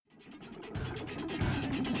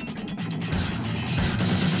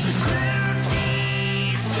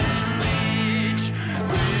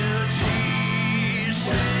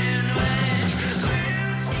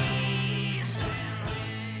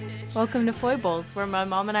Welcome to Foibles, where my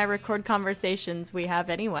mom and I record conversations we have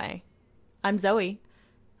anyway. I'm Zoe.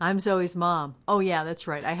 I'm Zoe's mom. Oh yeah, that's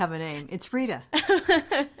right. I have a name. It's Frida.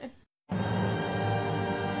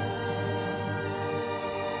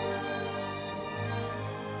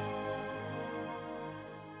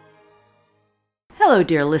 Hello,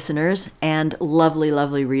 dear listeners and lovely,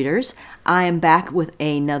 lovely readers. I am back with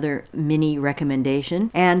another mini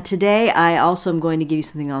recommendation, and today I also am going to give you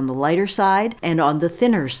something on the lighter side and on the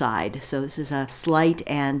thinner side. So this is a slight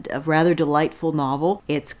and a rather delightful novel.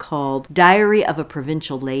 It's called Diary of a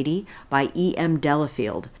Provincial Lady by E.M.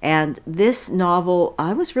 Delafield. And this novel,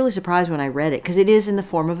 I was really surprised when I read it because it is in the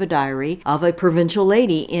form of a diary of a provincial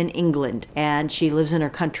lady in England. And she lives in her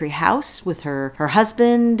country house with her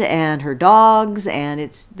husband and her dogs, and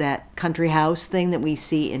it's that country house thing that we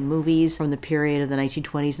see in movies from the period of the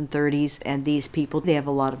 1920s and 30s. And these people, they have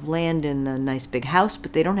a lot of land and a nice big house,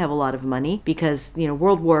 but they don't have a lot of money because,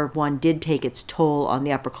 World War I did take its toll on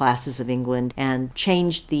the upper classes of England and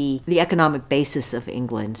changed the economic basis of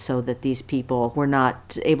England so that these people were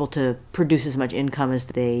not able to produce as much income as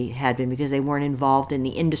they had been because they weren't involved in the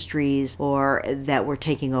industries or that were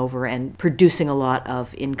taking over and producing a lot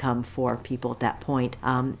of income for people at that point.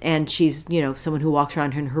 And she's, someone who walks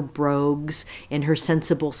around in her brogues, in her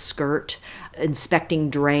sensible skirt, inspecting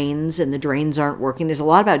drains, and the drains aren't working. There's a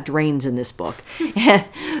lot about drains in this book,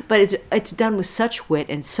 but it's done with such wit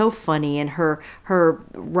and so funny, and her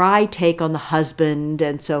wry take on the husband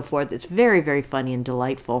and so forth. It's very, very funny and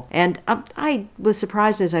delightful. And I was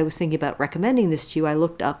surprised as I was thinking about recommending this to you. I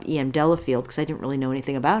looked up E.M. Delafield because I didn't really know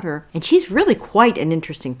anything about her, and she's really quite an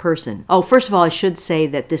interesting person. Oh, first of all, I should say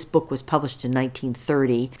that this book was published in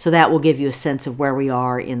 1930, so that will give you a sense of where we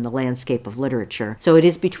are in the landscape of literature. So it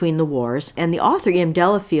is between the wars. And the author, E.M.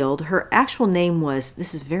 Delafield, her actual name was,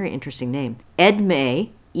 this is a very interesting name, Edme,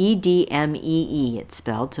 E-D-M-E-E, it's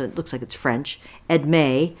spelled, so it looks like it's French,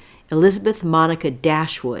 Edme Elizabeth Monica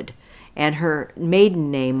Dashwood. And her maiden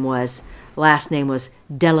name last name was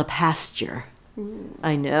Delapasture.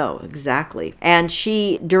 I know, exactly. And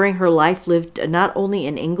she, during her life, lived not only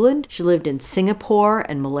in England, she lived in Singapore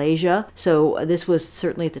and Malaysia. So this was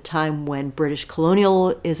certainly at the time when British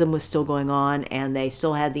colonialism was still going on, and they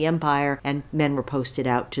still had the empire, and men were posted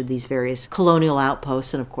out to these various colonial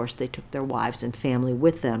outposts, and of course they took their wives and family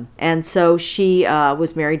with them. And so she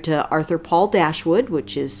was married to Arthur Paul Dashwood,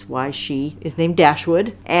 which is why she is named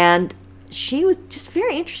Dashwood. And she was just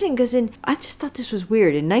very interesting because I just thought this was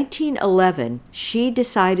weird. In 1911, she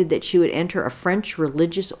decided that she would enter a French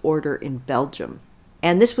religious order in Belgium.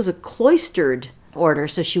 And this was a cloistered order,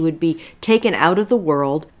 so she would be taken out of the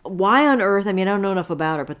world. Why on earth? I don't know enough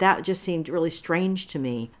about her, but that just seemed really strange to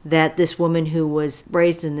me, that this woman who was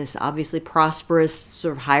raised in this obviously prosperous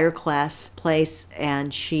sort of higher class place,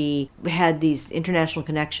 and she had these international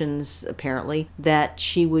connections apparently, that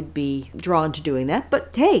she would be drawn to doing that. But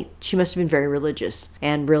hey, she must have been very religious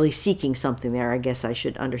and really seeking something there. I guess I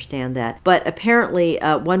should understand that. But apparently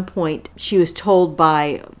at one point she was told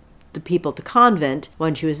by the people at the convent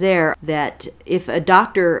when she was there that if a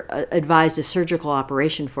doctor advised a surgical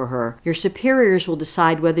operation for her, your superiors will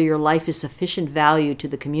decide whether your life is sufficient value to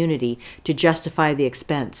the community to justify the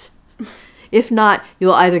expense. If not, you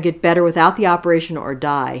will either get better without the operation or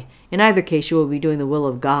die. In either case, you will be doing the will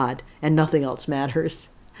of God, and nothing else matters.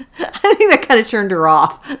 I think that kind of turned her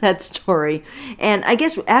off, that story. And I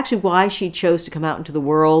guess actually why she chose to come out into the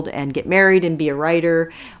world and get married and be a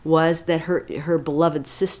writer was that her beloved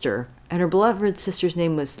sister, and her beloved sister's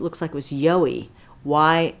name looks like it was Yoe,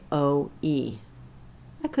 Y-O-E.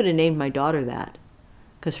 I could have named my daughter that,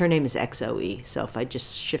 because her name is X-O-E, so if I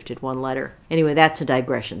just shifted one letter. Anyway, that's a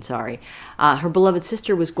digression, sorry. Her beloved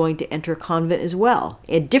sister was going to enter a convent as well,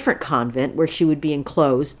 a different convent where she would be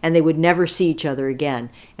enclosed, and they would never see each other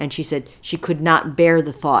again. And she said she could not bear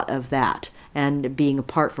the thought of that, and being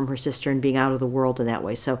apart from her sister and being out of the world in that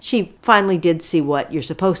way. So she finally did see what you're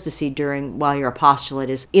supposed to see while you're a postulate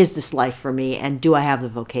is this life for me, and do I have the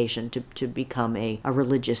vocation to become a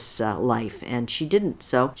religious life? And she didn't.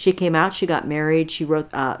 So she came out, she got married, she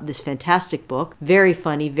wrote this fantastic book, very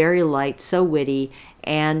funny, very light, so witty,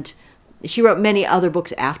 and she wrote many other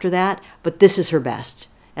books after that, but this is her best.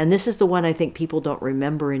 And this is the one I think people don't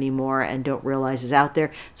remember anymore and don't realize is out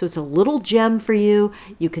there. So it's a little gem for you.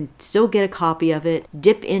 You can still get a copy of it.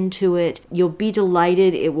 Dip into it. You'll be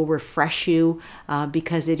delighted. It will refresh you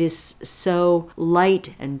because it is so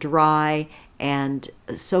light and dry and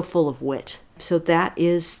so full of wit. So that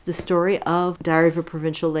is the story of Diary of a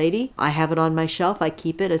Provincial Lady. I have it on my shelf. I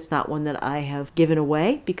keep it. It's not one that I have given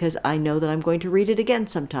away because I know that I'm going to read it again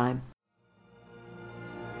sometime.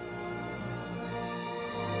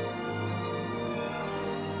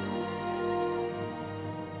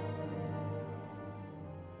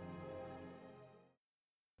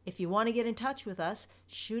 you want to get in touch with us,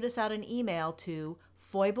 shoot us out an email to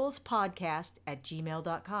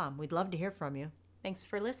foiblespodcast@gmail.com. We'd love to hear from you. Thanks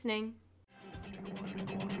for listening.